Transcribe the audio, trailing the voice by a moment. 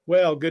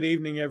Well, good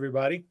evening,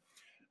 everybody.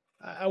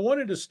 I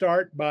wanted to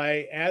start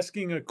by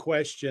asking a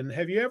question.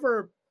 Have you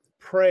ever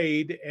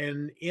prayed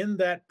and in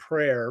that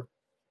prayer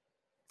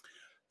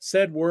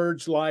said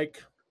words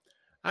like,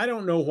 I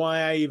don't know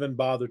why I even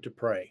bothered to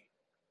pray?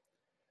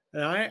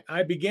 And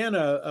I began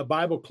a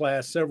Bible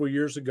class several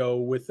years ago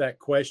with that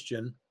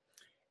question.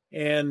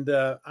 And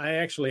I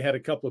actually had a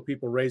couple of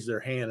people raise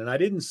their hand. And I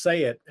didn't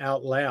say it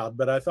out loud,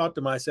 but I thought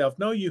to myself,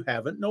 no, you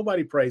haven't.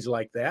 Nobody prays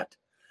like that.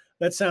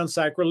 That sounds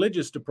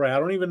sacrilegious to pray. I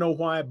don't even know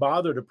why I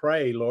bother to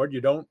pray, Lord.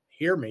 You don't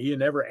hear me. You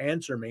never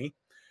answer me.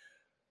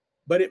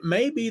 But it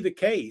may be the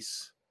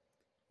case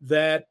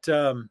that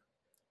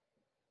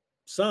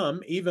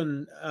some,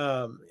 even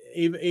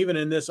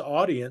in this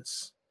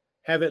audience,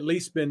 have at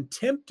least been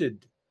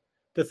tempted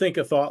to think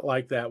a thought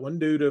like that one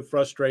due to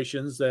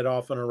frustrations that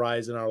often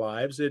arise in our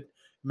lives. It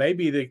may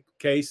be the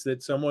case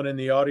that someone in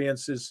the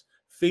audience is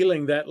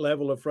feeling that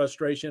level of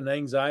frustration,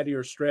 anxiety,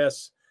 or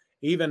stress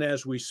even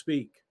as we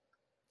speak.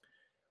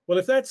 Well,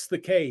 if that's the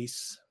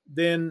case,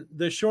 then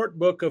the short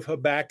book of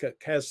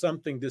Habakkuk has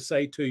something to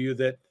say to you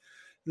that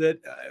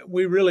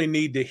we really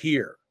need to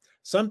hear.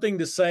 Something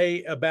to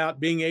say about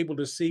being able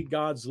to see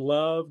God's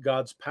love,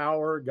 God's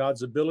power,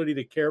 God's ability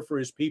to care for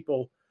his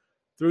people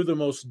through the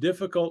most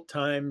difficult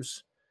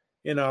times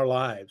in our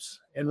lives.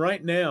 And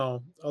right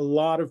now, a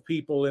lot of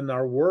people in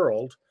our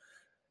world,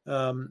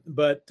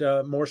 but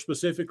more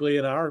specifically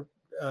in our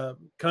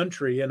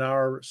country, in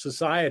our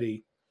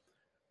society,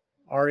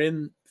 are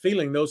in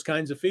feeling those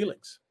kinds of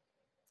feelings.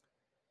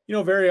 You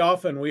know, very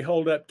often we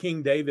hold up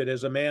King David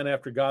as a man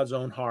after God's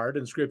own heart,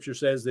 and scripture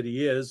says that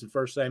he is in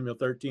 1 Samuel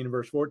 13,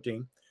 verse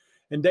 14.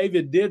 And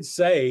David did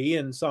say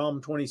in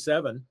Psalm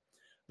 27,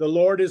 the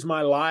Lord is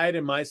my light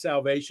and my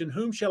salvation.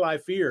 Whom shall I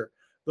fear?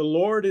 The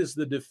Lord is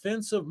the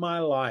defense of my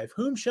life.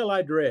 Whom shall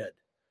I dread?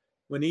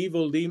 When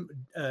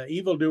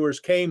evildoers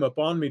came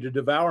upon me to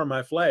devour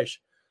my flesh,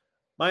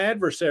 my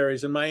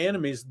adversaries and my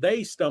enemies,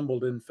 they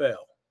stumbled and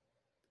fell.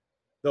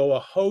 Though a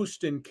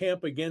host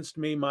encamp against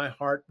me, my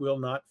heart will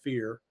not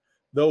fear.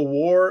 Though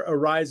war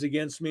arise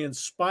against me, in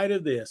spite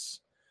of this,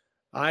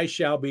 I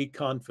shall be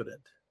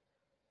confident.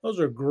 Those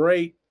are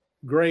great,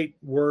 great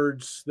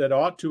words that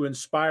ought to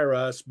inspire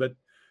us, but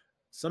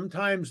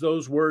sometimes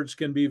those words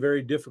can be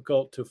very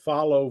difficult to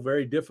follow,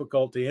 very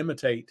difficult to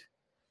imitate.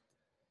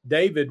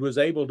 David was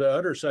able to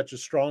utter such a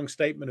strong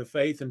statement of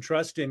faith and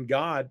trust in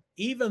God,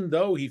 even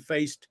though he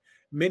faced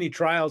many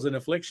trials and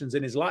afflictions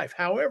in his life.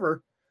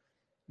 However,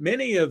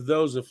 many of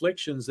those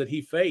afflictions that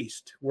he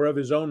faced were of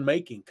his own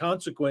making,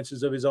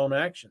 consequences of his own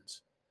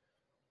actions.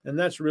 And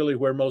that's really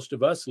where most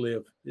of us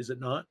live, is it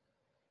not?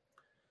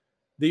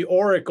 The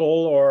oracle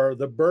or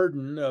the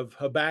burden of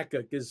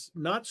Habakkuk is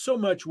not so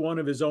much one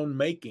of his own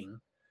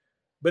making,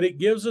 but it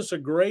gives us a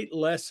great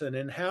lesson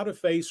in how to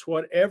face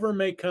whatever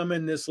may come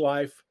in this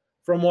life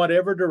from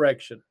whatever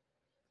direction,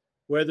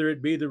 whether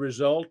it be the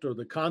result or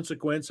the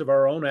consequence of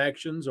our own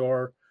actions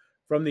or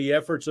from the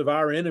efforts of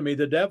our enemy,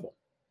 the devil.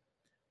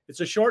 It's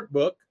a short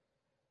book.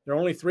 There are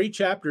only 3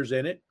 chapters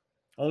in it,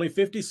 only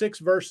 56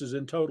 verses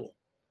in total.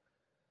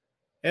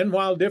 And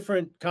while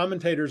different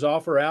commentators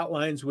offer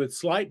outlines with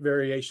slight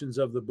variations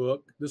of the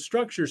book, the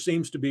structure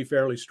seems to be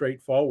fairly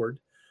straightforward.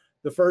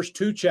 The first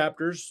 2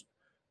 chapters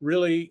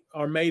really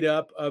are made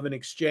up of an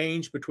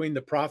exchange between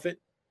the prophet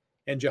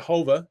and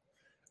Jehovah,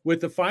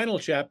 with the final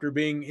chapter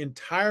being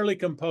entirely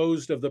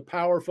composed of the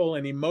powerful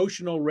and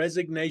emotional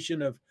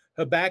resignation of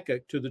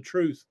Habakkuk to the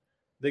truth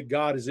that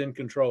God is in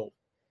control,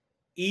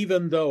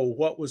 even though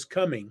what was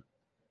coming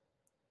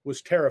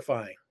was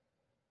terrifying.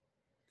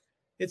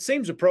 It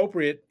seems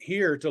appropriate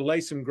here to lay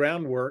some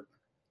groundwork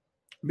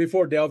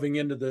before delving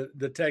into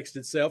the text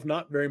itself.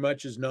 Not very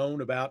much is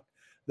known about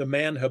the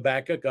man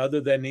Habakkuk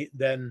other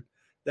than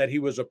that he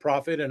was a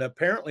prophet and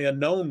apparently a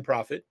known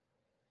prophet.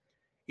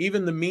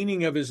 Even the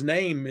meaning of his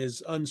name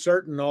is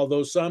uncertain,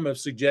 although some have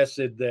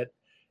suggested that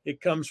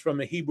it comes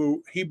from a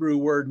Hebrew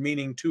word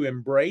meaning to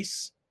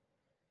embrace.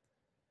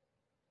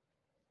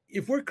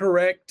 If we're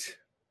correct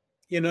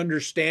in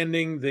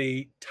understanding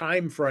the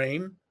time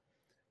frame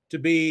to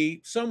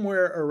be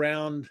somewhere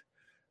around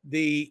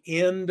the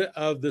end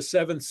of the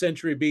 7th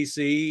century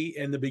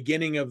BC and the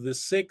beginning of the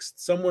 6th,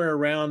 somewhere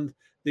around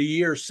the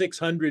year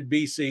 600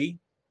 BC,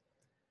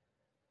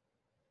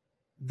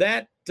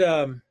 that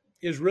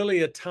is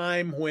really a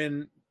time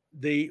when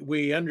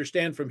we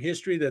understand from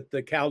history that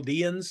the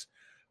Chaldeans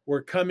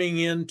were coming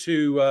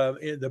into,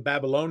 the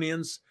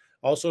Babylonians,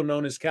 also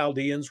known as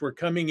Chaldeans, were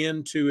coming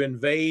in to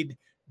invade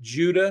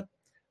Judah.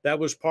 That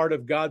was part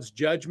of God's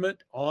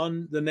judgment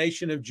on the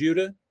nation of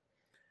Judah.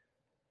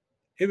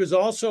 It was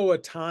also a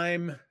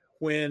time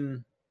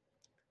when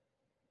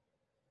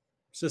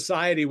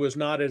society was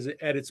not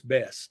at its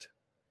best.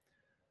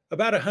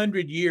 About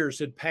 100 years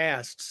had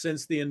passed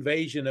since the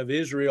invasion of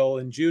Israel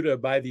and Judah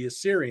by the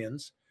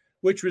Assyrians,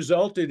 which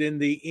resulted in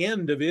the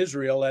end of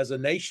Israel as a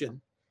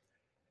nation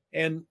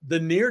and the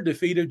near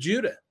defeat of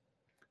Judah,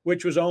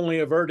 which was only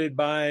averted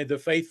by the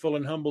faithful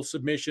and humble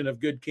submission of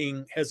good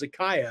King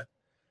Hezekiah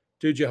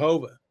to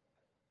Jehovah.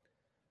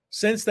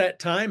 Since that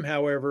time,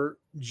 however,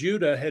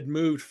 Judah had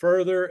moved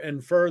further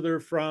and further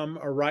from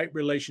a right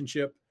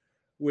relationship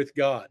with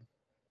God.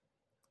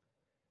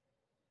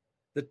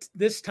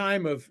 This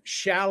time of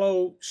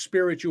shallow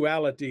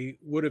spirituality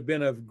would have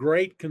been of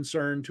great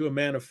concern to a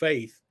man of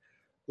faith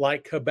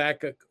like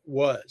Habakkuk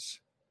was.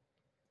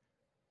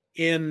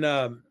 In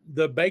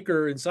the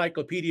Baker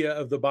Encyclopedia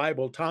of the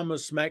Bible,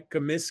 Thomas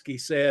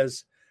McComiskey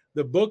says,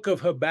 the book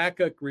of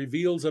Habakkuk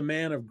reveals a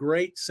man of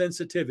great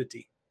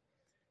sensitivity.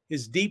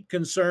 His deep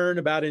concern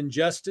about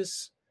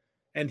injustice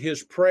and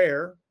his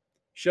prayer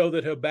show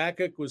that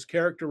Habakkuk was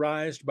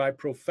characterized by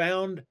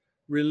profound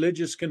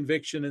religious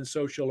conviction and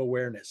social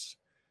awareness.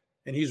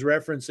 And he's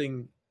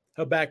referencing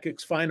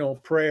Habakkuk's final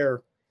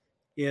prayer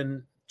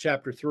in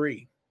chapter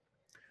 3.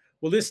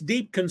 Well, this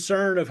deep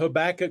concern of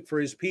Habakkuk for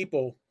his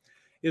people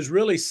is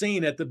really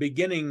seen at the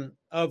beginning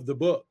of the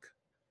book.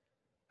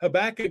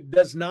 Habakkuk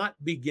does not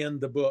begin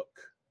the book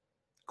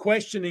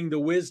questioning the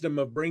wisdom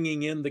of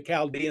bringing in the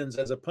Chaldeans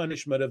as a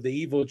punishment of the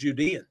evil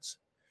Judeans.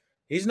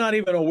 He's not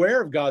even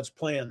aware of God's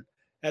plan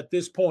at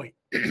this point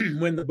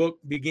when the book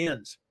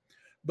begins.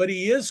 But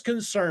he is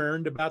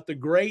concerned about the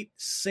great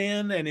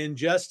sin and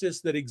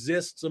injustice that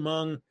exists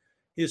among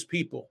his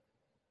people.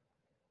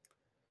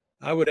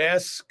 I would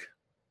ask,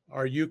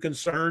 are you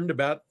concerned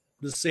about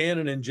the sin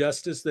and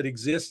injustice that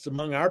exists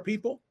among our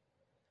people?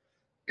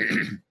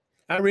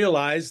 I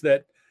realize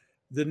that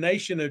the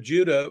nation of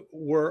Judah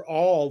were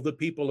all the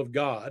people of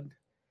God,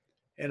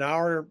 and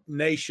our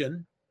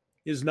nation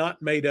is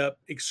not made up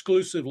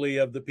exclusively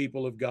of the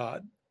people of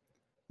God,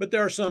 but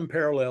there are some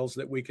parallels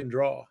that we can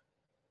draw.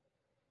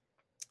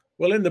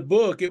 Well, in the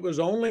book, it was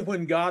only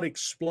when God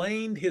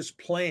explained his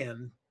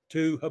plan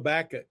to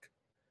Habakkuk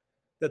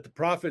that the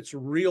prophet's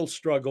real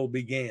struggle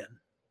began.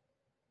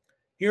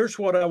 Here's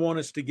what I want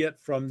us to get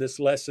from this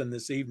lesson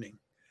this evening.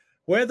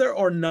 Whether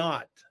or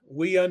not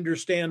we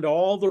understand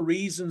all the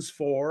reasons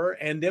for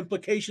and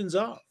implications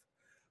of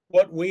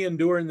what we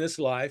endure in this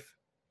life,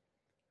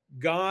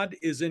 God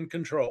is in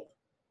control.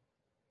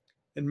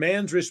 And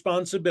man's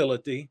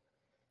responsibility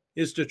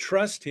is to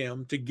trust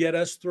him to get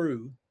us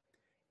through,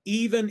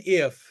 even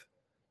if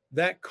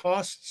that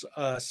costs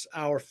us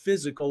our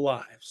physical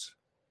lives.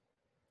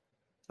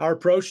 Our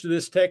approach to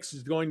this text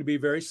is going to be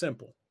very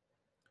simple.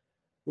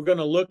 We're going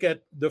to look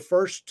at the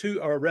first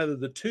two, or rather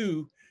the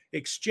two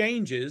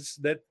exchanges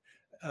that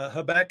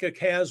Habakkuk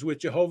has with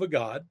Jehovah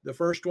God. The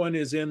first one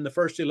is in the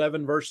first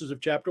 11 verses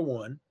of chapter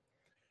 1.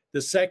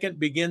 The second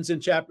begins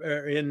in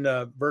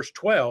verse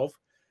 12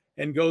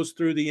 and goes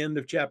through the end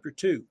of chapter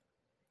 2.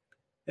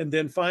 And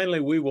then finally,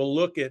 we will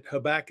look at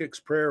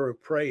Habakkuk's prayer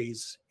of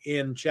praise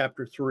in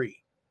chapter 3.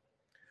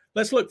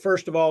 Let's look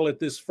first of all at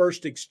this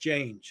first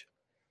exchange.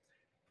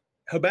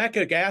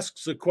 Habakkuk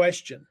asks a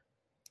question.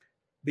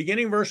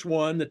 Beginning verse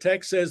 1, the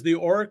text says, the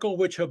oracle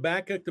which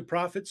Habakkuk the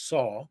prophet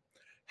saw,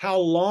 how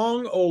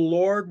long, O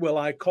Lord, will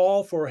I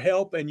call for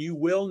help and you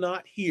will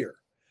not hear?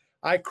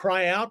 I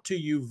cry out to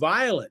you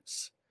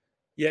violence,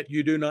 yet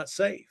you do not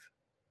save.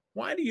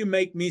 Why do you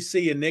make me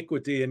see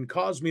iniquity and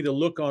cause me to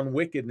look on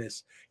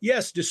wickedness?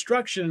 Yes,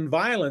 destruction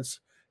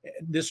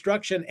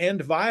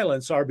and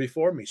violence are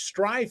before me.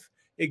 Strife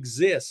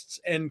exists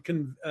and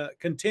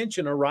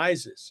contention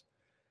arises.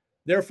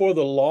 Therefore,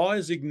 the law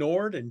is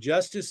ignored and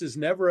justice is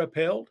never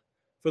upheld.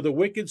 For the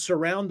wicked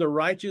surround the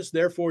righteous,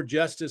 therefore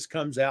justice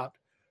comes out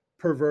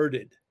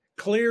perverted.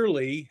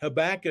 Clearly,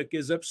 Habakkuk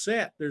is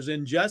upset. There's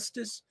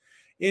injustice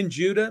in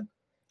Judah,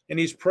 and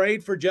he's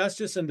prayed for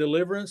justice and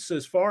deliverance.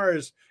 As far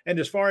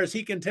as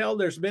he can tell,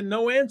 there's been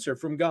no answer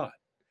from God.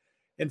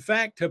 In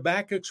fact,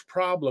 Habakkuk's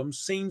problem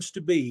seems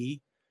to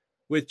be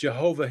with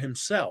Jehovah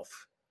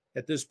himself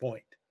at this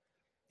point.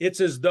 It's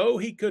as though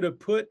he could have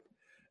put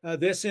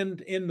this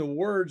in the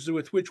words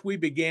with which we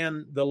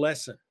began the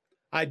lesson.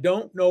 I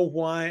don't know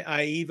why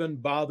I even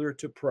bother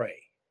to pray.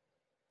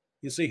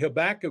 You see,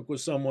 Habakkuk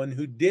was someone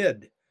who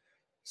did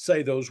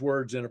say those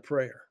words in a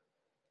prayer.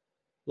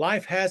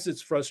 Life has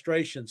its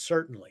frustrations,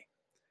 certainly.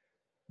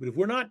 But if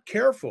we're not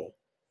careful,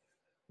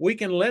 we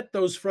can let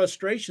those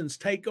frustrations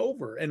take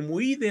over, and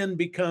we then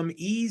become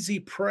easy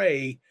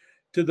prey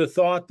to the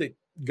thought that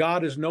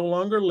God is no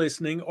longer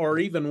listening, or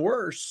even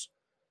worse,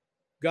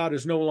 God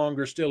is no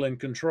longer still in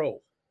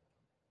control.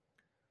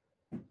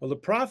 Well, the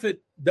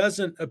prophet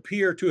doesn't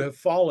appear to have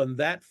fallen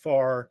that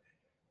far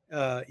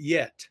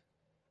yet.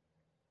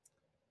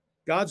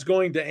 God's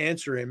going to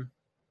answer him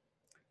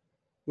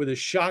with a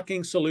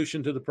shocking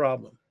solution to the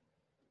problem.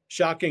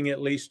 Shocking,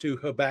 at least, to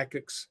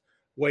Habakkuk's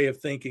way of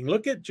thinking.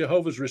 Look at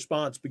Jehovah's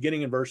response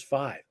beginning in verse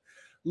 5.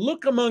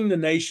 Look among the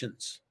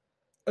nations,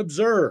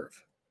 observe,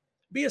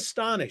 be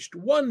astonished,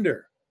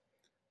 wonder,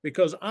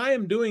 because I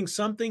am doing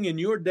something in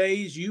your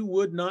days you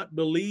would not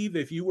believe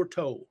if you were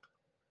told.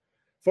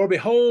 For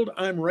behold,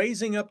 I'm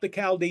raising up the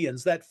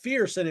Chaldeans, that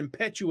fierce and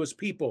impetuous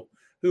people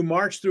who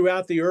march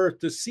throughout the earth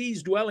to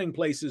seize dwelling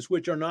places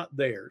which are not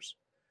theirs.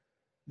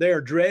 They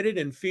are dreaded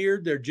and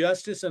feared. Their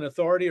justice and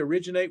authority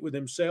originate with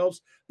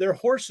themselves. Their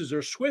horses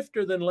are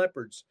swifter than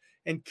leopards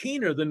and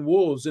keener than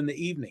wolves in the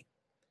evening.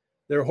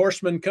 Their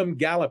horsemen come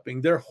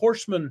galloping. Their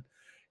horsemen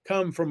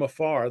come from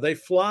afar. They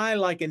fly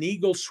like an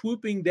eagle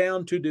swooping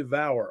down to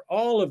devour.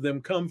 All of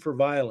them come for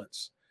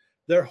violence.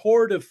 Their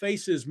horde of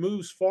faces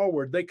moves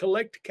forward. They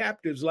collect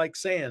captives like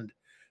sand.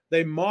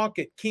 They mock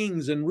at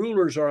kings, and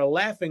rulers are a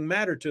laughing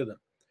matter to them.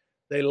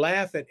 They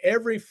laugh at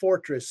every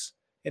fortress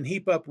and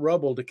heap up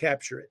rubble to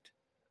capture it.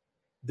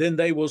 Then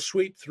they will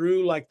sweep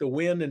through like the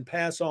wind and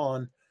pass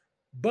on,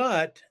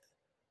 but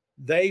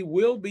they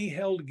will be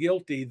held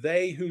guilty,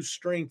 they whose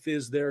strength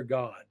is their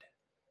God.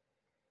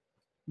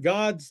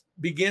 God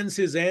begins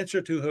his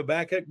answer to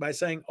Habakkuk by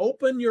saying,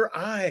 open your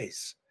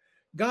eyes.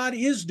 God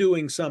is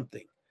doing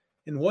something.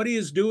 And what he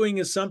is doing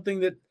is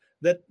something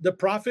that the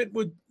prophet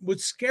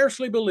would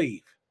scarcely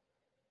believe.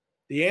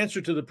 The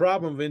answer to the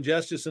problem of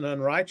injustice and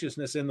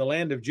unrighteousness in the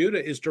land of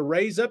Judah is to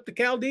raise up the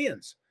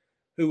Chaldeans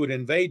who would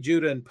invade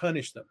Judah and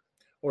punish them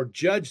or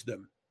judge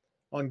them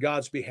on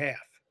God's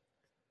behalf.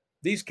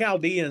 These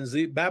Chaldeans,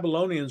 the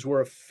Babylonians, were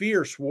a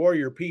fierce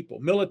warrior people.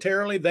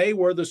 Militarily, they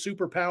were the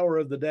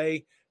superpower of the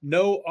day.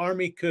 No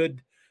army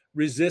could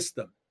resist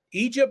them.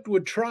 Egypt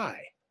would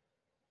try,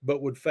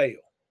 but would fail.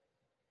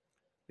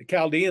 The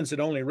Chaldeans had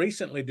only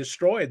recently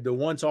destroyed the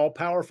once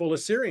all-powerful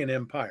Assyrian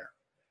Empire.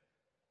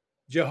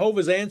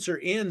 Jehovah's answer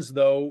ends,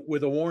 though,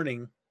 with a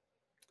warning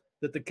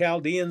that the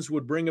Chaldeans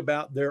would bring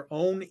about their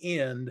own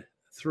end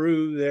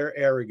through their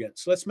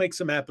arrogance. Let's make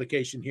some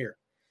application here.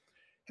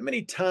 How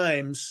many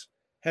times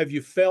have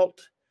you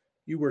felt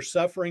you were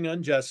suffering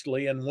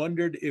unjustly and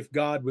wondered if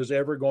God was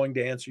ever going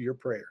to answer your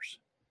prayers?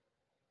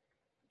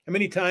 How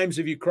many times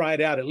have you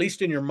cried out, at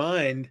least in your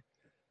mind,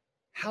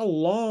 how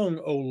long,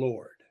 O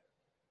Lord?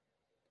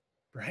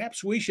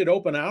 Perhaps we should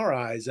open our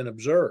eyes and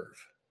observe.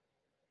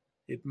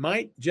 It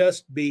might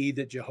just be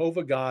that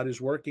Jehovah God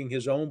is working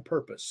his own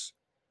purpose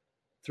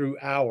through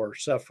our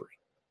suffering.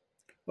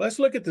 Well, let's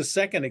look at the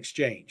second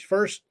exchange.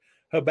 First,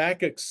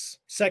 Habakkuk's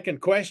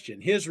second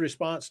question, his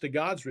response to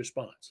God's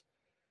response.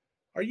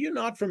 Are you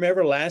not from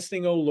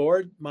everlasting, O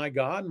Lord, my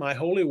God, my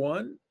Holy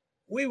One?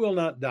 We will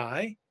not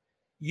die.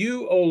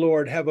 You, O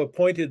Lord, have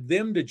appointed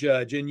them to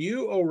judge, and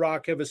you, O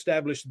Rock, have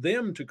established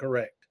them to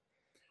correct.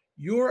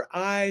 Your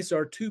eyes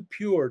are too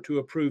pure to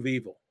approve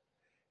evil,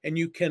 and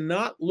you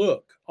cannot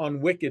look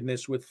on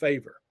wickedness with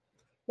favor.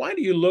 Why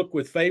do you look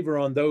with favor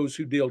on those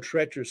who deal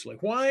treacherously?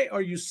 Why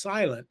are you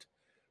silent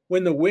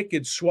when the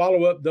wicked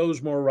swallow up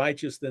those more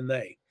righteous than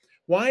they?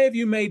 Why have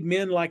you made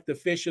men like the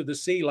fish of the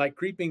sea, like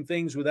creeping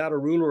things without a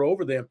ruler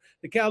over them?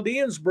 The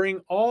Chaldeans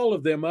bring all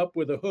of them up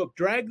with a hook,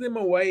 drag them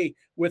away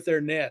with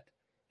their net,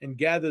 and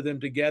gather them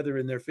together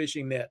in their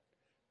fishing net.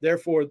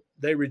 Therefore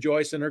they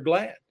rejoice and are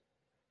glad.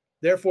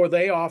 Therefore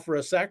they offer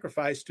a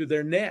sacrifice to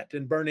their net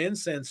and burn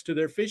incense to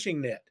their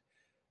fishing net,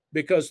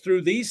 because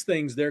through these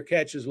things their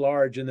catch is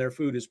large and their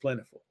food is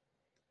plentiful.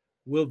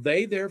 Will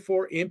they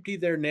therefore empty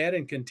their net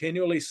and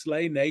continually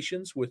slay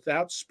nations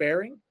without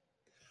sparing?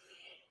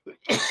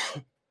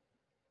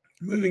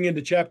 Moving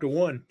into chapter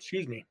 1,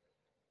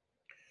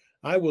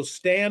 I will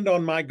stand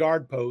on my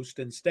guard post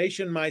and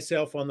station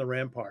myself on the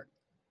rampart,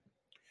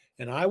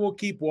 and I will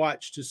keep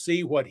watch to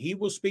see what he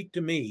will speak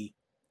to me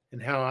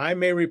and how I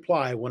may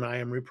reply when I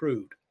am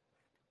reproved.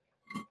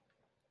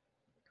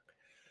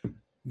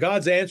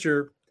 God's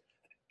answer,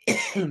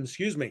 to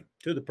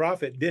the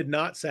prophet did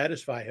not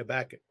satisfy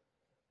Habakkuk.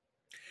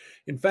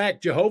 In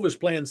fact, Jehovah's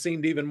plan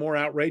seemed even more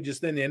outrageous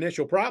than the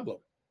initial problem.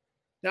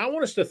 Now, I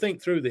want us to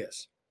think through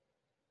this.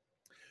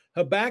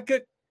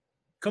 Habakkuk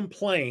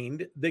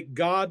complained that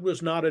God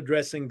was not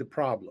addressing the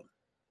problem.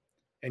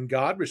 And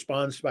God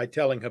responds by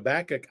telling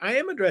Habakkuk, I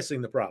am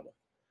addressing the problem.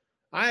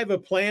 I have a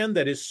plan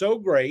that is so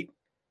great,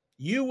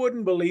 you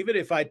wouldn't believe it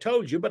if I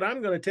told you, but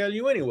I'm going to tell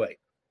you anyway.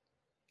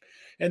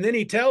 And then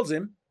he tells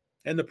him,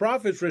 and the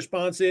prophet's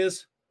response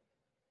is,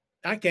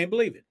 I can't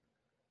believe it.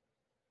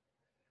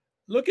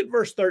 Look at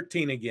verse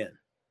 13 again.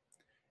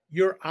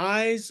 Your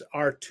eyes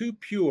are too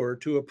pure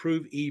to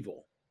approve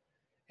evil,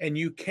 and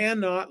you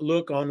cannot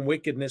look on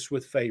wickedness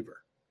with favor.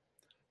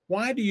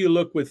 Why do you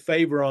look with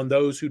favor on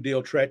those who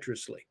deal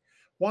treacherously?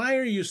 Why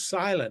are you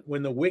silent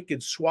when the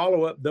wicked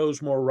swallow up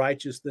those more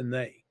righteous than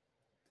they?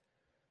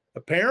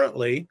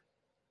 Apparently,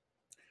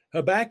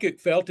 Habakkuk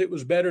felt it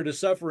was better to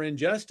suffer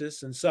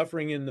injustice and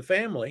suffering in the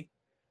family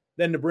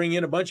than to bring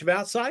in a bunch of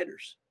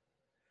outsiders.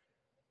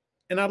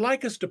 And I'd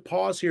like us to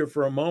pause here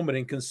for a moment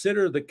and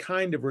consider the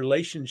kind of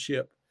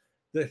relationship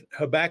that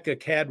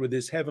Habakkuk had with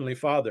his heavenly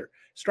Father.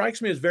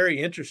 Strikes me as very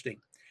interesting.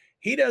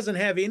 He doesn't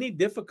have any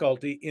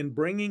difficulty in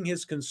bringing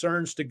his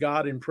concerns to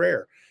God in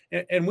prayer.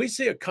 And we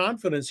see a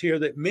confidence here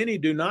that many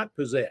do not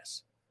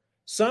possess.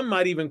 Some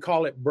might even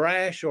call it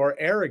brash or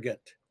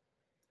arrogant.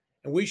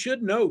 And we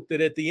should note that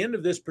at the end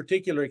of this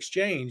particular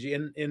exchange,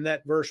 in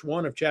that verse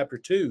 1 of chapter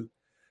 2,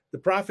 the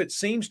prophet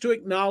seems to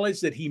acknowledge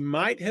that he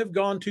might have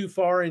gone too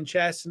far in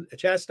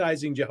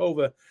chastising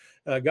Jehovah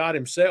God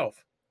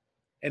himself,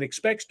 and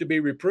expects to be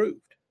reproved.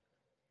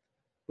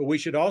 But we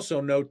should also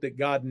note that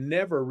God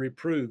never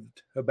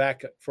reproved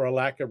Habakkuk for a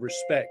lack of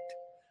respect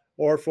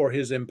or for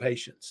his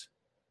impatience.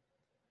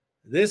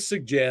 This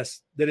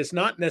suggests that it's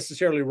not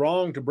necessarily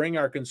wrong to bring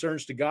our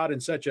concerns to God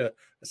in such a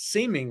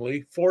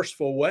seemingly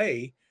forceful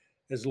way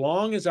as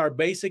long as our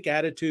basic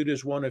attitude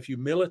is one of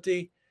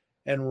humility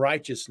and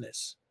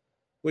righteousness,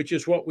 which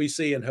is what we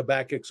see in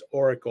Habakkuk's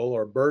oracle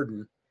or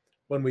burden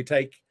when we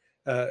take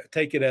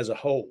it as a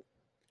whole.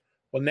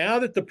 Well, now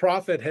that the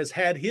prophet has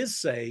had his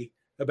say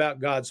about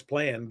God's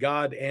plan,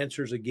 God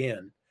answers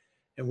again.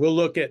 And we'll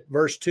look at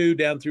verse 2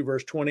 down through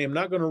verse 20. I'm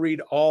not going to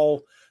read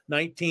all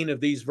 19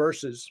 of these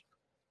verses,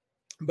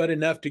 but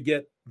enough to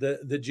get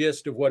the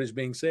gist of what is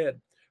being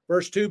said.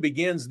 Verse 2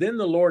 begins, "Then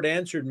the Lord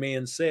answered me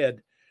and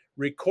said,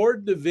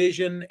 record the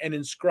vision and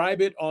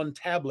inscribe it on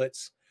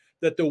tablets,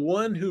 that the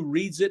one who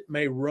reads it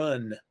may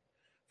run.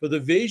 For the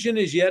vision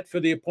is yet for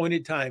the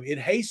appointed time. It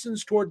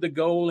hastens toward the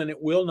goal, and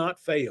it will not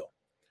fail.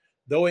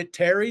 Though it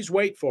tarries,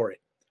 wait for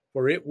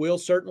it will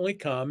certainly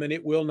come, and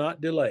it will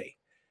not delay.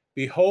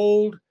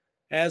 Behold,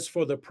 as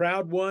for the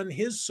proud one,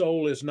 his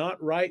soul is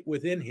not right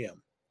within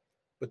him,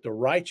 but the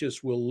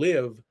righteous will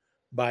live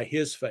by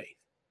his faith."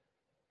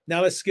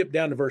 Now let's skip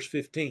down to verse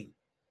 15.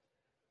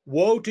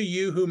 "Woe to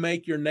you who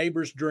make your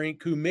neighbors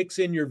drink, who mix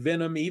in your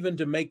venom, even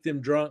to make them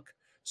drunk,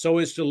 so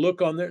as to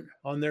look on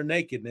their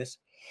nakedness."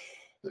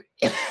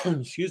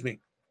 Excuse me.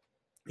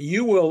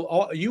 You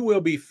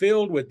will be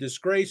filled with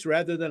disgrace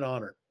rather than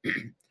honor.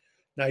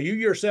 Now you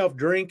yourself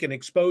drink and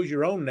expose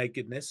your own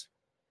nakedness.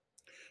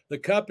 The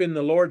cup in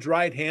the Lord's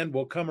right hand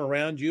will come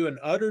around you, and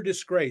utter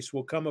disgrace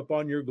will come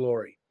upon your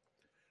glory.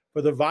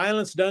 For the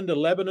violence done to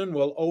Lebanon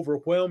will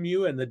overwhelm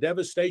you, and the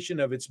devastation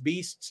of its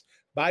beasts,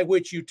 by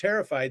which you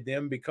terrified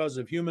them because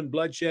of human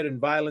bloodshed and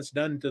violence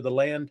done to the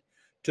land,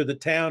 to the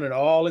town and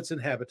all its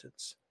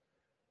inhabitants.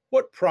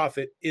 What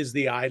profit is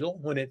the idol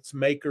when its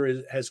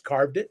maker has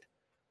carved it,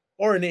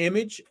 or an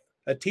image,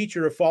 a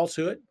teacher of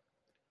falsehood?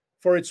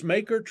 For its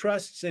maker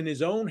trusts in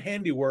his own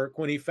handiwork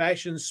when he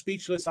fashions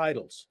speechless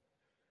idols.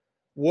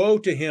 Woe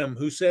to him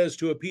who says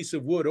to a piece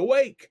of wood,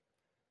 awake,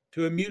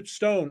 to a mute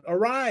stone,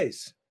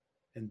 arise,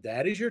 and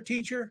that is your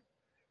teacher?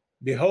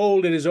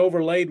 Behold, it is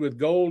overlaid with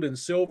gold and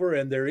silver,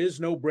 and there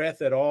is no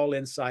breath at all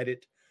inside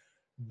it.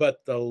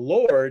 But the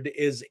Lord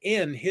is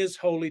in his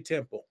holy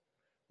temple.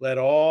 Let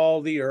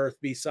all the earth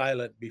be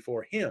silent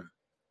before him.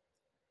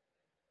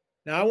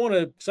 Now, I want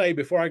to say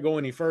before I go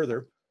any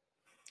further,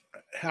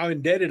 how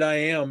indebted I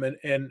am,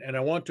 and I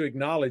want to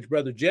acknowledge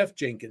Brother Jeff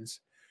Jenkins,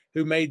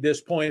 who made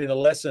this point in a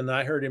lesson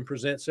I heard him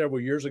present several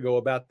years ago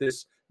about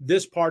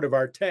this part of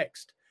our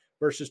text,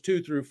 verses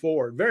 2 through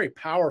 4. Very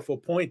powerful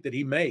point that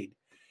he made,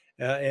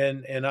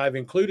 and I've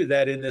included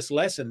that in this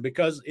lesson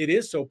because it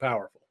is so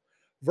powerful.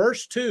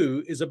 Verse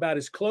 2 is about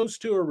as close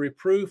to a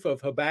reproof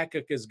of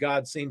Habakkuk as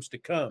God seems to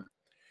come.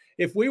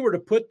 If we were to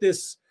put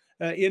this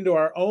into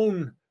our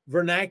own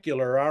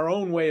vernacular, our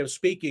own way of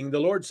speaking, the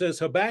Lord says,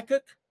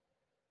 Habakkuk,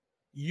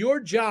 your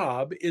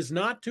job is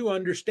not to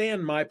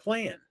understand my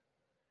plan.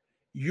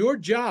 Your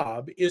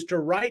job is to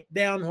write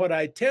down what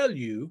I tell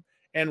you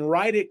and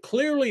write it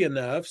clearly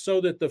enough so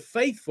that the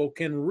faithful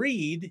can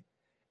read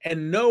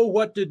and know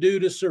what to do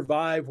to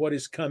survive what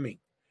is coming.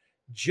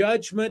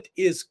 Judgment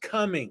is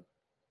coming.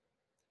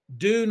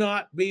 Do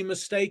not be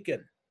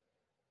mistaken.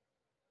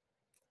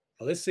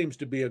 Well, this seems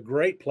to be a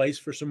great place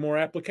for some more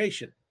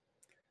application.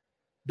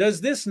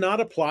 Does this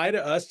not apply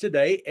to us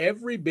today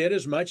every bit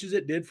as much as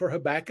it did for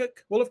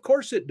Habakkuk? Well, of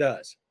course it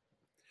does.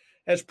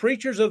 As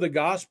preachers of the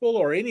gospel,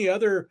 or any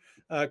other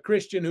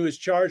Christian who is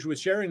charged with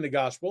sharing the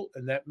gospel,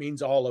 and that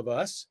means all of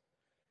us,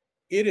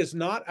 it is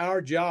not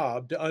our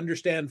job to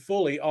understand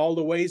fully all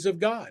the ways of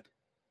God.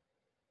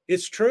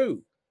 It's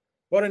true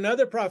what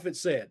another prophet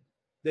said,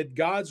 that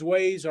God's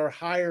ways are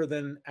higher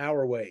than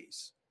our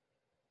ways,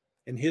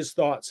 and his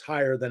thoughts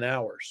higher than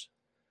ours.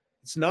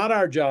 It's not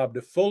our job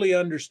to fully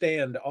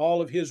understand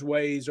all of his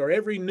ways or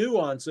every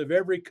nuance of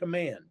every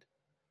command.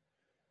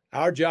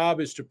 Our job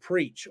is to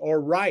preach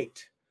or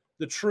write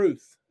the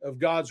truth of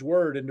God's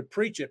word, and to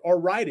preach it or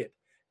write it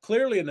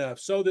clearly enough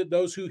so that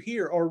those who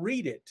hear or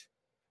read it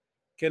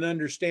can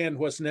understand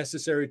what's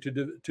necessary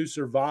to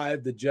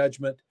survive the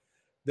judgment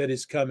that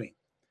is coming.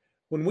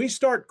 When we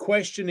start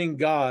questioning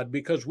God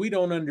because we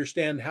don't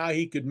understand how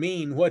he could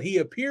mean what he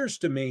appears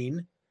to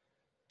mean,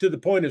 to the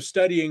point of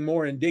studying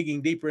more and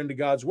digging deeper into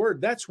God's word,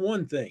 that's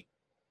one thing.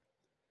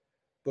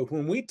 But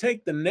when we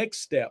take the next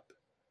step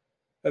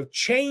of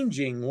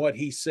changing what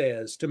he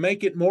says to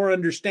make it more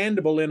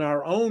understandable in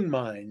our own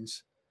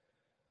minds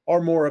or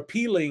more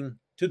appealing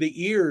to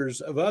the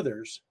ears of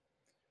others,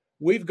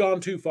 we've gone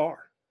too far.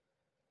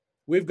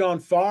 We've gone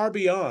far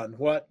beyond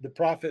what the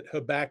prophet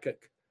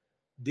Habakkuk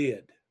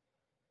did.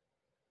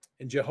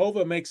 And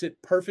Jehovah makes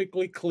it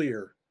perfectly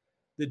clear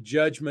that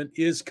judgment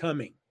is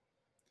coming.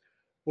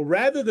 Well,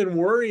 rather than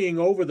worrying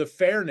over the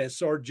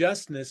fairness or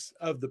justness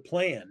of the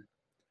plan,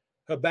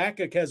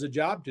 Habakkuk has a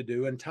job to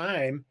do, and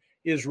time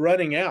is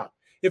running out.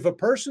 If a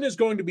person is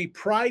going to be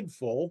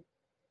prideful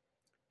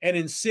and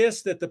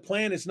insist that the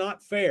plan is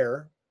not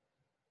fair,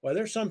 well,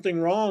 there's something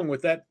wrong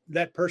with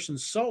that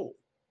person's soul.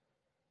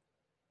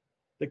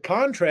 The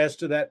contrast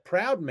to that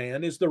proud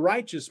man is the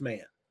righteous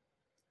man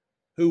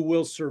who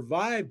will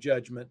survive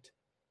judgment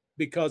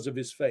because of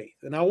his faith.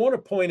 And I want to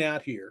point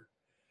out here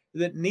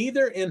that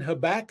neither in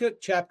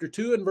Habakkuk chapter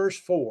 2 and verse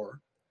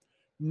 4,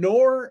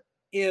 nor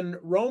in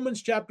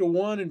Romans chapter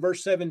 1 and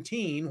verse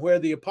 17, where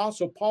the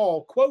Apostle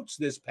Paul quotes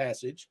this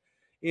passage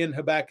in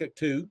Habakkuk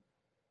 2.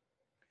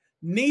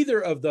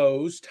 Neither of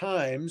those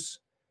times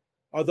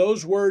are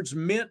those words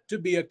meant to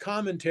be a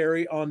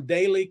commentary on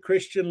daily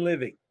Christian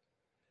living.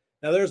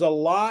 Now, there's a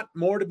lot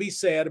more to be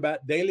said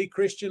about daily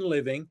Christian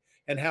living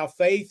and how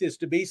faith is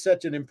to be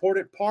such an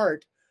important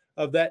part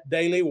of that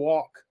daily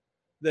walk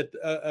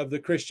of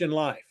the Christian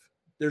life.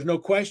 There's no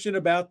question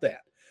about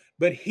that.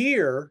 But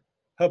here,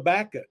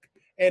 Habakkuk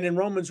and in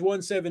Romans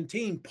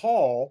 1:17,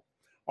 Paul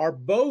are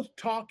both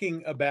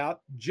talking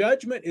about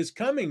judgment is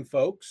coming,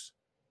 folks.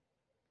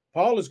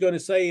 Paul is going to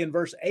say in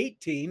verse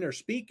 18, or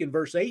speak in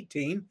verse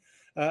 18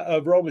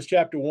 of Romans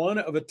chapter 1,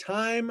 of a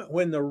time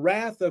when the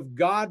wrath of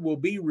God will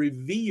be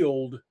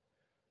revealed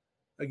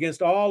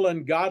against all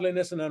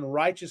ungodliness and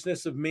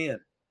unrighteousness of men.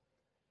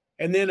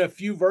 And then a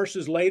few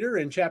verses later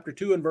in chapter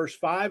 2 and verse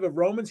 5 of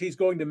Romans, he's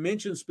going to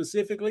mention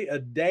specifically a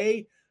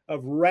day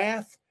of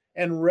wrath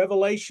and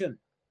revelation.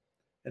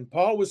 And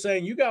Paul was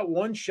saying, you got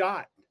one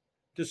shot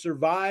to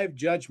survive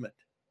judgment.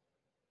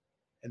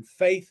 And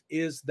faith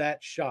is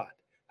that shot.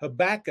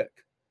 Habakkuk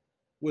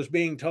was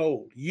being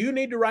told, you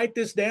need to write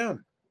this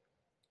down.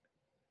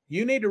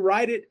 You need to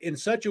write it in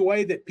such a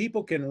way that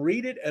people can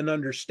read it and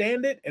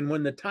understand it. And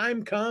when the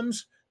time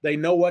comes, they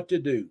know what to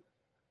do.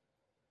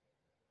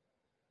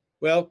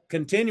 Well,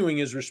 continuing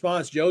his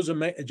response,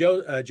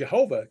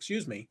 Jehovah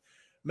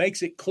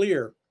makes it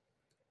clear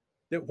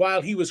that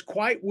while he was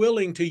quite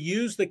willing to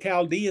use the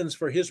Chaldeans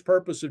for his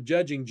purpose of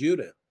judging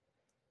Judah,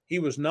 he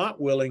was not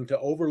willing to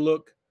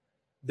overlook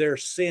their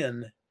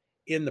sin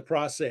in the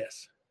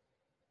process.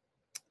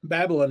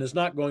 Babylon is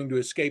not going to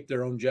escape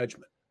their own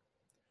judgment.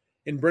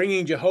 In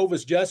bringing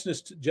Jehovah's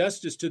justice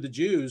to the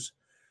Jews,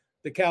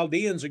 the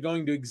Chaldeans are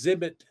going to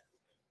exhibit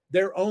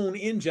their own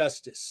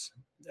injustice,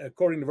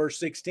 according to verse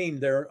 16,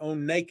 their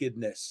own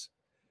nakedness,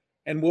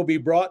 and will be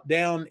brought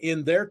down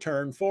in their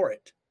turn for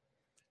it.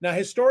 Now,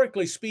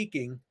 historically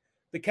speaking,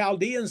 the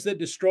Chaldeans that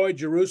destroyed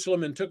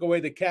Jerusalem and took away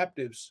the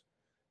captives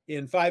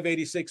in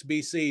 586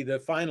 BC, the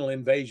final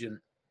invasion,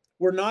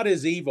 were not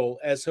as evil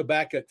as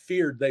Habakkuk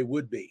feared they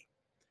would be.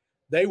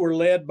 They were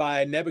led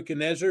by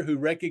Nebuchadnezzar, who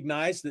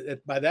recognized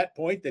that by that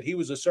point that he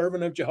was a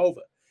servant of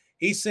Jehovah.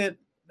 He sent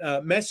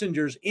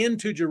messengers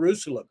into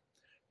Jerusalem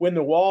when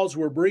the walls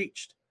were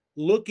breached,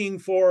 looking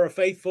for a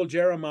faithful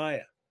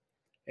Jeremiah,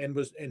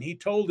 and he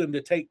told them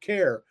to take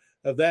care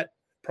of that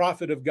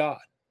prophet of God.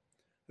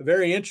 A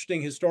very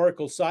interesting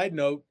historical side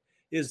note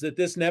is that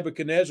this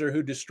Nebuchadnezzar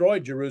who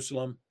destroyed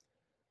Jerusalem,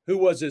 who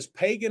was as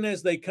pagan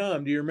as they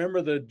come, do you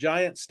remember the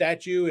giant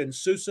statue in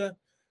Susa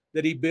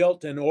that he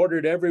built and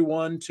ordered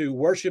everyone to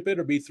worship it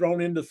or be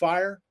thrown into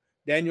fire?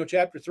 Daniel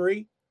chapter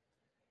 3.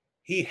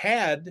 He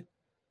had,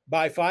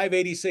 by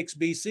 586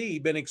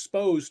 BC, been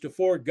exposed to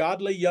 4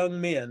 godly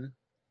young men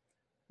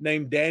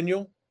named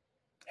Daniel,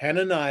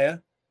 Hananiah,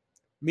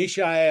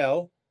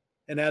 Mishael,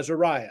 and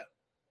Azariah.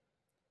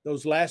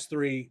 Those last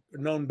 3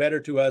 are known better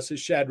to us as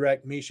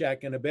Shadrach,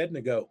 Meshach, and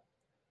Abednego.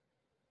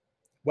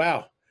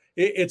 Wow.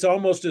 It's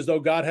almost as though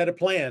God had a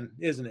plan,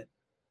 isn't it?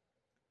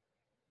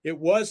 It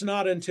was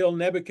not until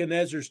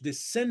Nebuchadnezzar's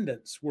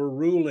descendants were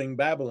ruling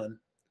Babylon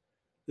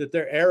that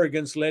their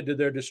arrogance led to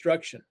their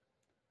destruction.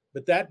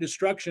 But that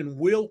destruction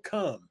will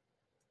come,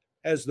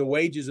 as the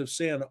wages of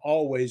sin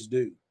always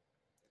do.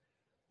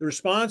 The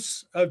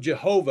response of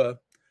Jehovah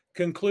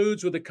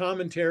concludes with a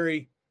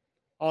commentary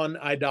on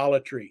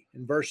idolatry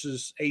in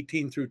verses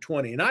 18 through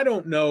 20. And I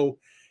don't know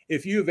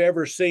if you've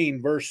ever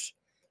seen verse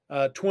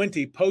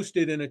 20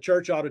 posted in a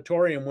church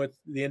auditorium with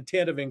the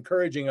intent of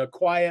encouraging a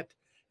quiet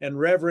and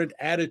reverent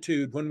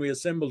attitude when we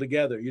assemble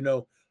together. You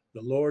know,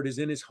 the Lord is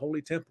in his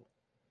holy temple.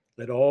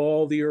 Let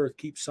all the earth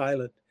keep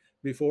silent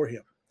before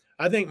him.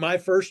 I think my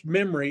first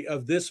memory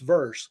of this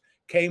verse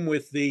came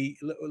with the,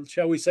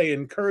 shall we say,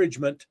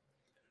 encouragement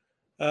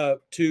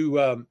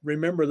to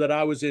remember that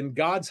I was in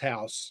God's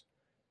house,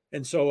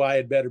 and so I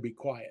had better be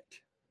quiet.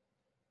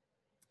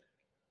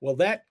 Well,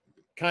 that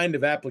kind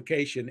of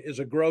application is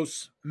a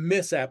gross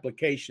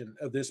misapplication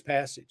of this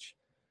passage.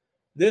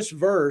 This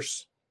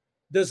verse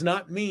does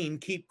not mean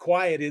keep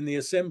quiet in the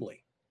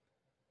assembly.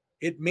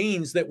 It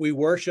means that we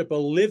worship a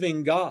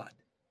living God.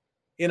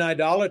 In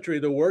idolatry,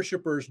 the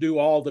worshipers do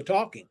all the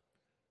talking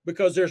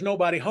because there's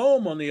nobody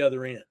home on the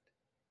other end.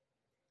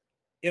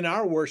 In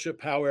our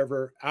worship,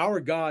 however, our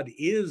God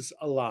is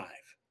alive,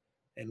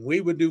 and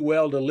we would do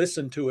well to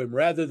listen to him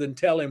rather than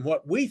tell him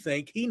what we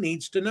think he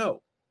needs to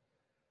know.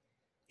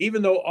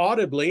 Even though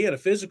audibly, in a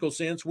physical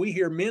sense, we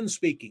hear men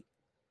speaking,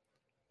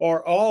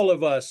 or all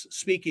of us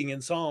speaking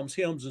in psalms,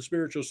 hymns, and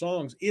spiritual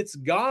songs, it's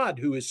God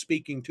who is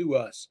speaking to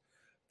us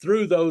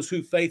through those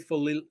who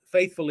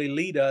faithfully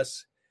lead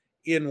us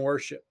in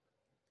worship.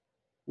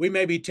 We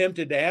may be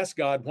tempted to ask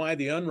God why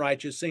the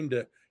unrighteous seem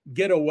to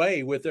get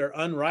away with their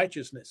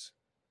unrighteousness.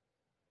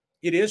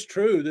 It is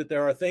true that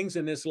there are things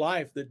in this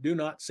life that do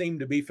not seem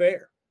to be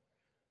fair.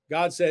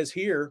 God says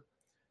here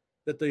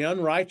that the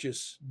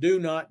unrighteous do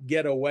not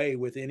get away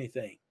with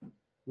anything.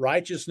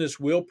 Righteousness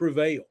will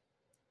prevail,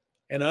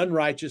 and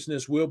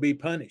unrighteousness will be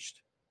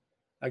punished.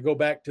 I go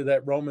back to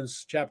that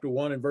Romans chapter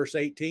 1 and verse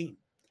 18,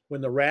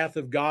 when the wrath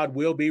of God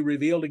will be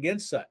revealed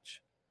against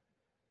such.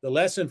 The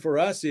lesson for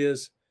us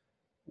is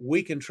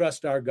we can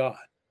trust our God.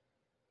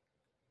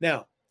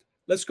 Now,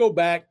 let's go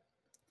back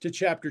to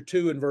chapter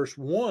 2 and verse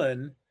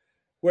 1,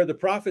 where the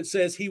prophet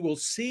says he will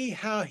see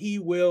how he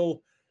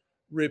will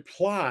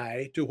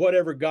reply to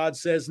whatever God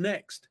says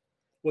next.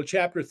 Well,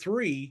 chapter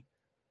 3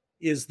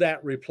 is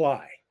that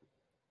reply.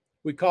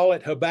 We call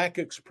it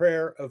Habakkuk's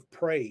prayer of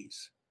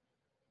praise.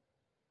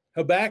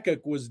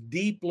 Habakkuk was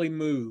deeply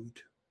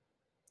moved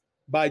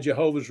by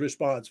Jehovah's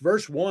response.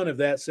 Verse 1 of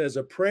that says,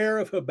 a prayer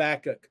of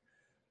Habakkuk,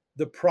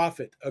 the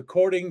prophet,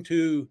 according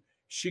to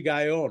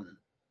Shiggaion.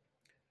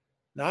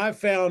 Now, I've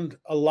found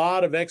a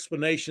lot of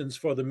explanations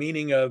for the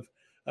meaning of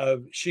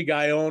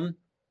Shiggaion,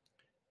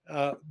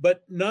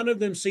 but none of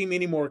them seem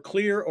any more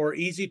clear or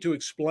easy to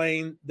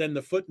explain than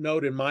the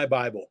footnote in my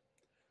Bible,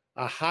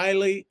 a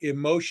highly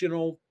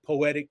emotional,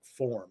 poetic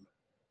form.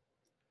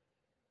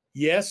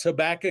 Yes,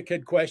 Habakkuk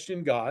had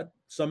questioned God.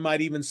 Some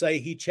might even say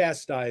he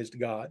chastised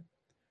God.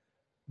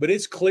 But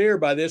it's clear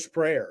by this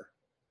prayer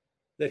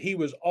that he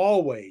was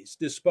always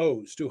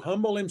disposed to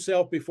humble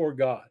himself before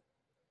God.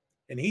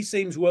 And he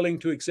seems willing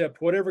to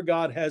accept whatever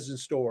God has in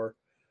store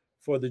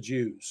for the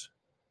Jews.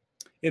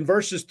 In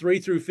verses 3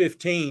 through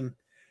 15,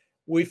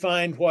 we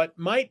find what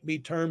might be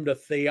termed a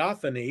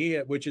theophany,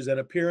 which is an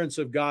appearance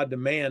of God to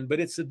man, but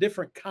it's a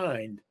different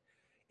kind.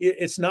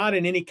 It's not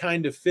in any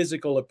kind of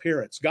physical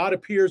appearance. God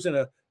appears in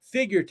a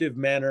figurative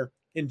manner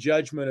in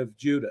judgment of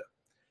Judah.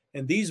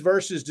 And these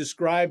verses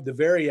describe the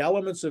very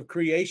elements of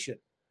creation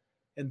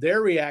and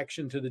their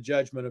reaction to the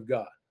judgment of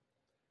God.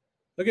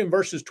 Look in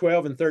verses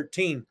 12 and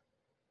 13.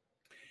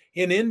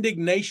 In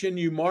indignation,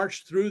 you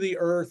marched through the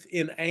earth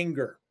in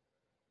anger.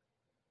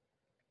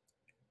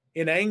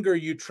 In anger,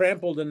 you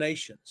trampled the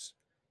nations.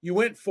 You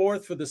went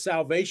forth for the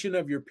salvation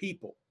of your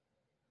people,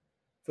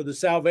 for the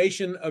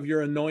salvation of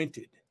your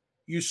anointed.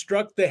 You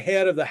struck the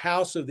head of the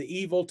house of the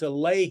evil to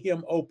lay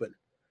him open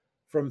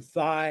from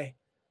thigh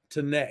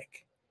to neck.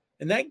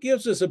 And that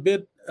gives us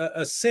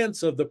a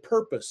sense of the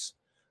purpose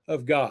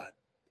of God.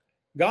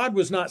 God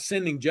was not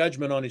sending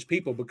judgment on his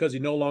people because he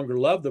no longer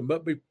loved them,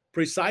 but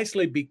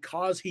precisely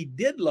because he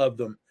did love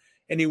them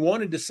and he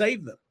wanted to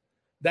save them.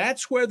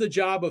 That's where the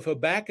job of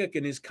Habakkuk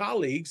and his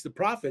colleagues, the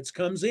prophets,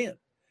 comes in.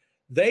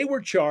 They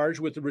were charged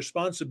with the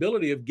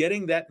responsibility of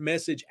getting that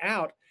message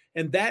out,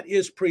 and that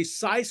is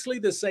precisely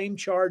the same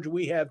charge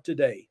we have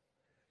today.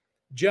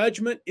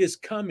 Judgment is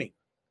coming,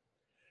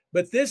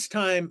 but this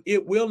time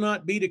it will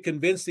not be to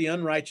convince the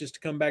unrighteous to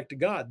come back to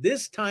God.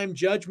 This time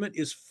judgment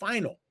is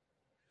final.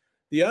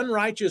 The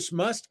unrighteous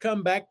must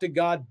come back to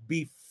God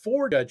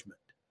before judgment,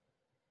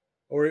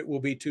 or it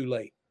will be too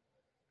late.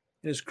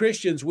 And as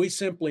Christians, we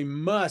simply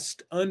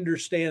must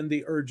understand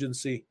the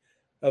urgency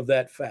of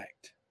that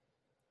fact.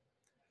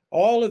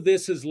 All of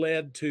this has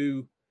led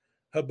to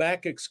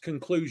Habakkuk's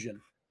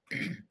conclusion.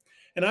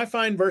 And I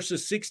find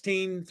verses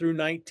 16 through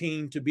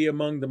 19 to be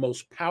among the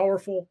most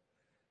powerful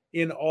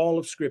in all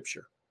of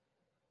Scripture.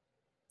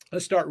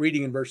 Let's start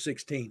reading in verse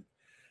 16.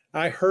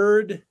 I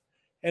heard,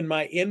 and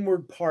my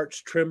inward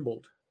parts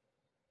trembled.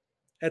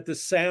 At the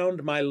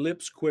sound, my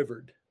lips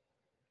quivered.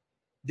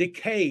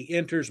 Decay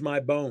enters my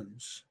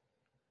bones,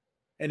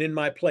 and in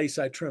my place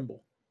I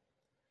tremble,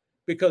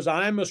 because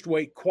I must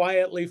wait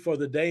quietly for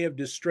the day of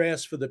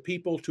distress for the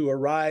people to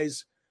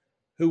arise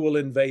who will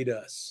invade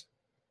us.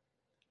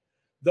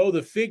 Though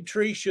the fig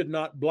tree should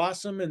not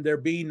blossom and there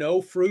be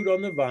no fruit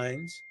on the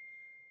vines,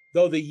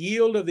 though the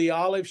yield of the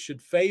olive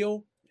should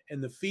fail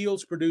and the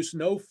fields produce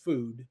no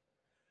food,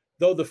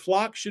 though the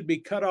flock should be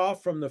cut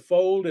off from the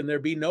fold and there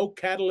be no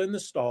cattle in the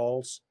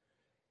stalls,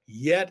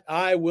 yet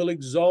I will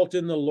exult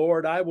in the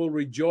Lord. I will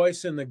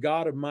rejoice in the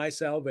God of my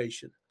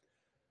salvation.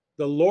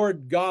 The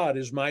Lord God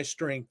is my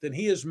strength, and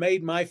he has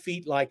made my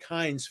feet like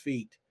hinds'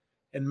 feet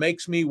and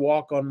makes me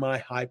walk on my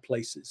high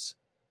places.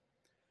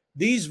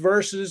 These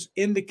verses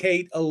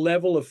indicate a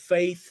level of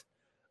faith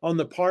on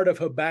the part of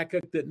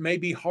Habakkuk that may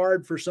be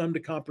hard for some to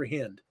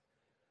comprehend,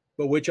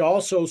 but which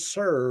also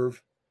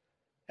serve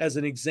as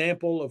an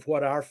example of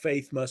what our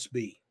faith must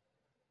be.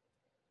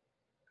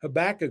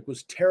 Habakkuk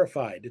was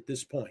terrified at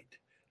this point,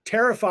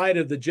 terrified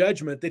of the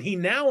judgment that he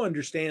now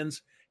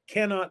understands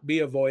cannot be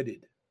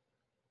avoided.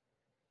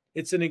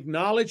 It's an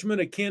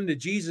acknowledgement akin to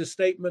Jesus'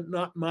 statement,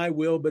 not my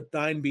will, but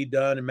thine be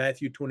done, in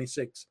Matthew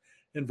 26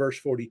 and verse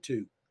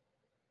 42.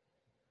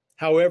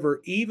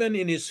 However, even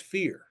in his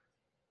fear,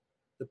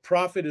 the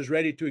prophet is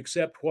ready to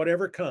accept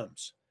whatever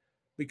comes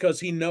because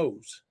he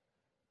knows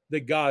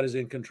that God is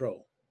in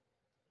control.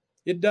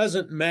 It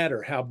doesn't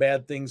matter how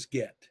bad things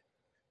get.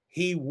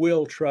 He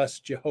will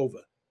trust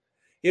Jehovah.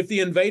 If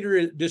the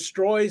invader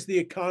destroys the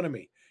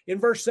economy, in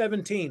verse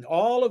 17,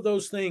 all of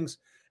those things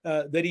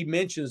that he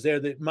mentions there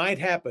that might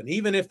happen,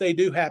 even if they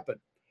do happen,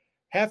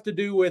 have to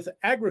do with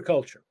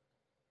agriculture.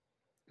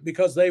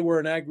 Because they were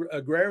an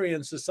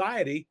agrarian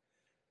society,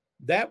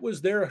 that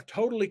was their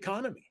total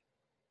economy.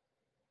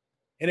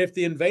 And if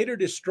the invader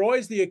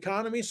destroys the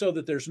economy so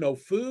that there's no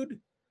food,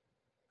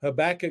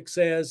 Habakkuk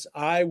says,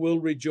 I will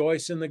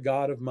rejoice in the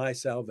God of my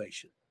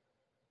salvation.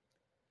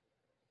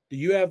 Do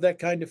you have that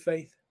kind of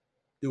faith?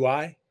 Do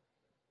I?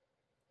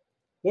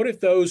 What if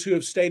those who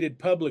have stated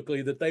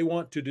publicly that they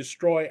want to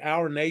destroy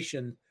our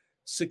nation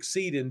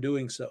succeed in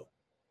doing so?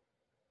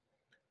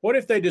 What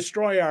if they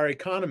destroy our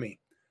economy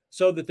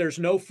so that there's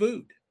no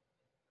food?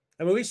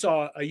 I mean, we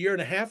saw a year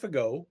and a half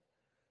ago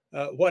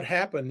what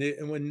happened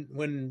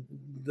when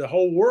the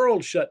whole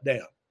world shut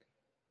down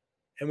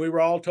and we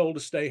were all told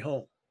to stay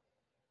home.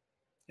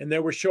 And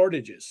there were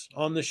shortages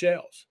on the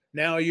shelves.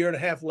 Now, a year and a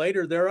half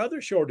later, there are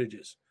other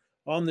shortages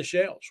on the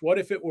shelves. What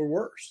if it were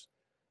worse?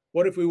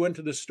 What if we went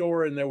to the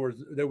store and there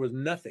was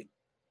nothing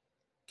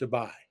to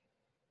buy?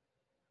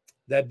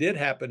 That did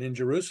happen in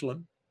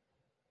Jerusalem.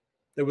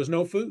 There was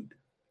no food.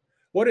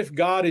 What if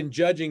God, in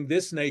judging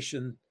this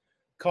nation,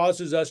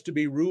 causes us to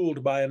be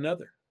ruled by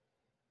another?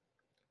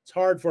 It's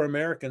hard for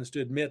Americans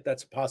to admit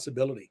that's a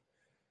possibility.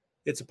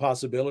 It's a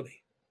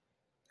possibility.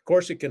 Of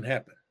course, it can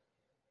happen.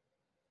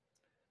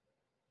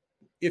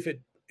 If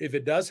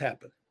it does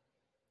happen,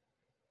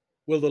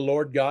 will the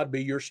Lord God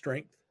be your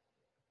strength?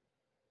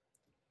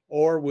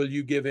 Or will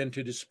you give in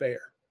to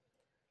despair?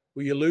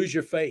 Will you lose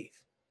your faith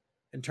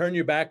and turn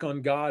your back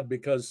on God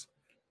because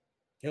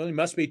he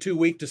must be too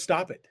weak to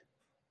stop it?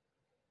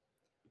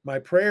 My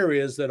prayer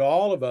is that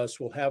all of us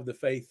will have the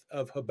faith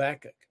of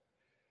Habakkuk.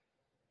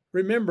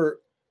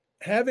 Remember,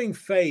 having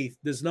faith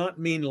does not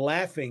mean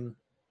laughing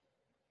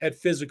at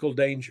physical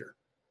danger.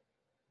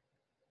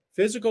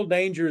 Physical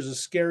danger is a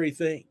scary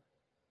thing,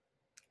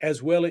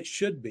 as well it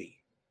should be.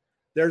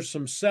 There's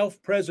some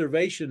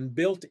self-preservation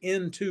built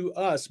into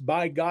us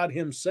by God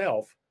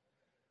himself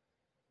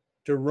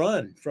to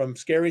run from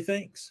scary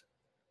things,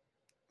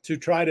 to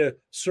try to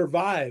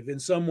survive in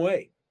some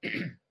way.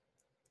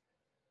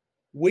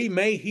 We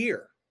may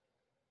hear,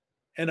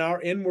 and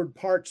our inward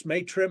parts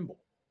may tremble.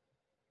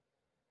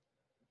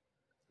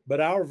 But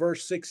our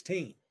verse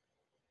 16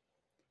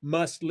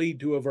 must lead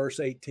to a verse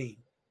 18.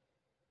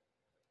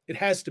 It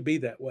has to be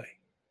that way.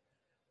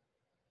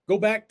 Go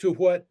back to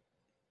what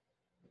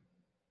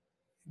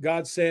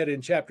God said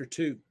in chapter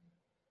 2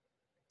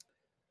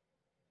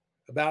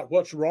 about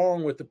what's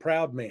wrong with the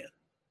proud man.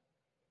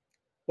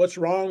 What's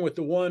wrong with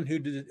the one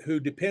who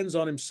depends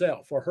on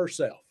himself or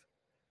herself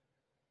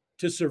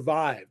to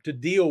survive, to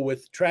deal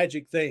with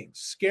tragic things,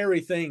 scary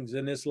things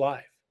in this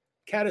life,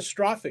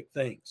 catastrophic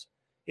things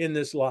in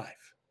this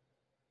life.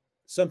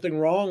 Something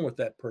wrong with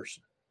that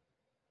person.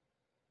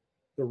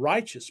 The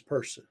righteous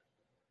person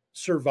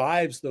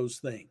survives those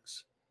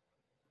things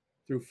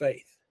through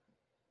faith.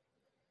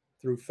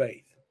 Through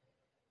faith.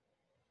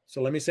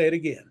 So let me say it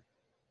again.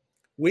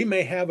 We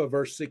may have a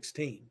verse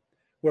 16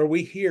 where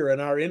we hear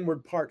and our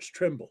inward parts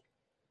tremble.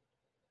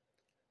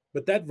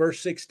 But that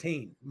verse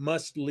 16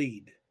 must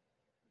lead,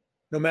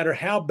 no matter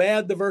how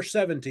bad the verse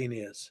 17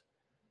 is,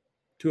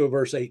 to a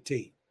verse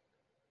 18.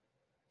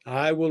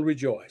 I will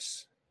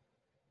rejoice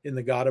in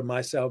the God of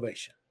my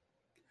salvation.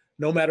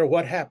 No matter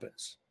what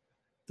happens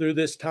through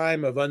this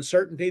time of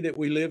uncertainty that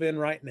we live in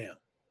right now,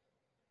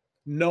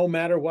 no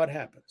matter what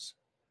happens,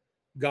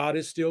 God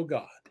is still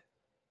God.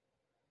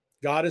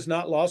 God has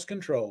not lost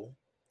control.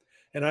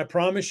 And I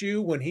promise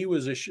you, when he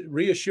was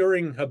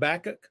reassuring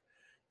Habakkuk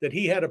that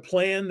he had a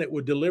plan that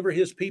would deliver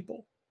his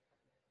people,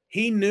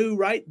 he knew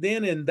right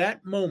then in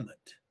that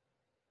moment,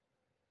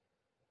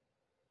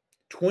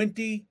 what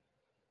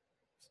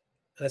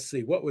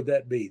would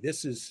that be?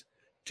 This is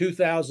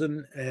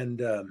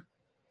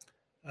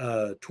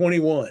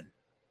 2021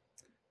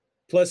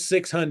 plus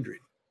 600.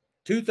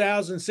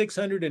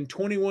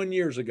 2,621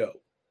 years ago,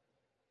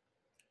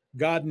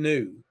 God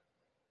knew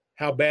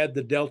how bad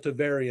the Delta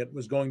variant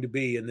was going to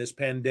be in this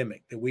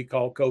pandemic that we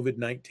call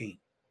COVID-19.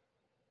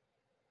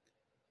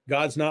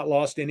 God's not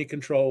lost any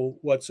control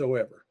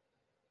whatsoever.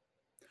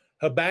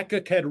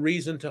 Habakkuk had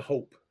reason to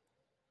hope.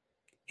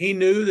 He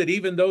knew that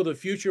even though the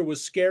future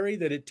was scary,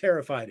 that it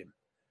terrified him,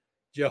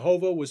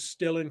 Jehovah was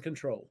still in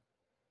control.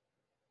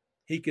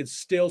 He could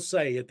still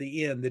say at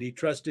the end that he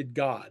trusted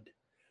God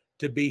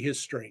to be his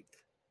strength.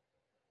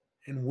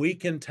 And we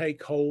can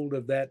take hold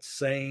of that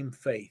same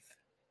faith.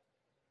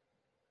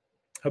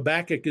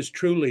 Habakkuk is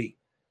truly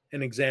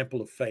an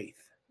example of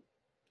faith.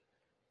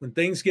 When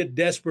things get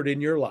desperate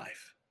in your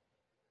life,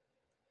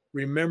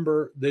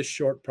 remember this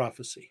short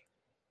prophecy.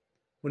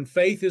 When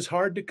faith is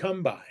hard to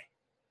come by,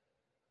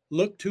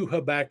 look to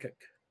Habakkuk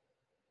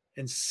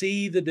and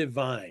see the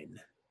divine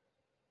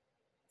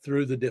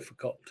through the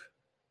difficult.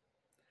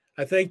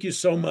 I thank you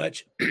so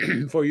much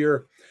for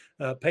your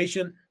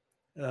patient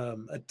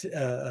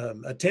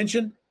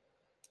attention.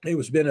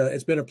 It's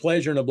been a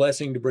pleasure and a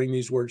blessing to bring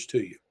these words to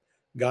you.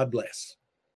 God bless.